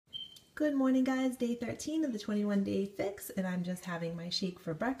Good morning, guys. Day 13 of the 21-day fix, and I'm just having my shake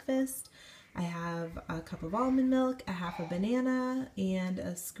for breakfast. I have a cup of almond milk, a half a banana, and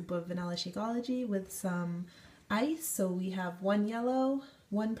a scoop of vanilla Shakeology with some ice. So we have one yellow,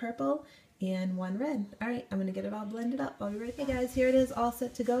 one purple, and one red. All right, I'm gonna get it all blended up. I'll be right back. Hey guys, here it is all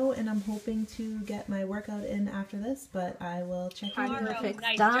set to go, and I'm hoping to get my workout in after this, but I will check in. Cardio fix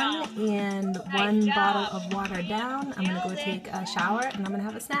done and one bottle of water down. I'm gonna go take a shower and I'm gonna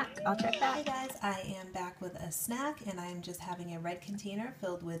have a snack. I'll check back. Hey guys, I am back with a snack, and I'm just having a red container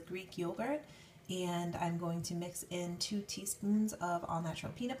filled with Greek yogurt, and I'm going to mix in 2 teaspoons of all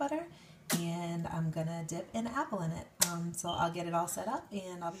natural peanut butter, and I'm gonna dip an apple in it. So I'll get it all set up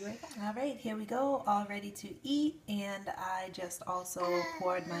and I'll be right back. All right, here we go, all ready to eat, and I just also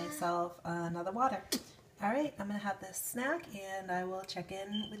poured myself another water. All right, I'm gonna have this snack and I will check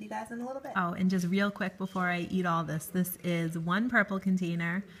in with you guys in a little bit. Oh, and just real quick before I eat all this, this is one purple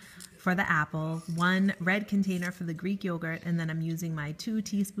container for the apple, one red container for the Greek yogurt, and then I'm using my 2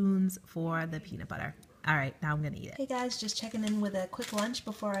 teaspoons for the peanut butter. All right, now I'm gonna eat it. Hey guys, just checking in with a quick lunch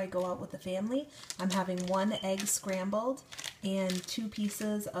before I go out with the family. I'm having 1 egg scrambled and 2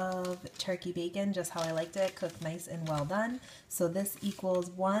 pieces of turkey bacon, just how I liked it, cooked nice and well done. So this equals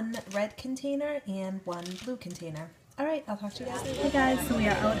 1 red container and 1 blue container. All right, I'll talk to you guys later. Hey guys, so we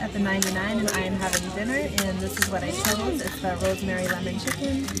are out at the 99 and I am having dinner, and this is what I chose. It's the rosemary lemon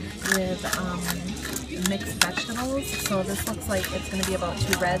chicken with mixed vegetables. So this looks like it's going to be about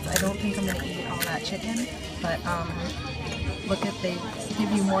 2 reds. I don't think I'm going to eat all that chicken, but look at, they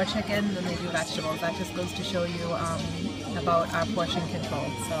give you more chicken than they do vegetables. That just goes to show you about our portion control.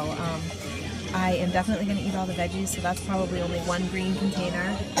 So I am definitely going to eat all the veggies, so that's probably only 1 green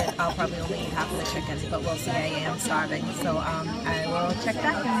container, but I'll probably only eat half of the chicken, but we'll see. I am starving, so I will check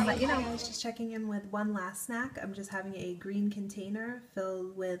back and let you know. I was just checking in with one last snack. I'm just having a green container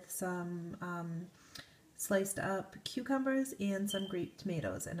filled with some sliced up cucumbers and some grape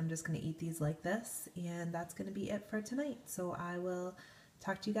tomatoes, and I'm just going to eat these like this, and that's going to be it for tonight. So I will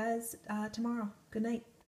talk to you guys tomorrow. Good night.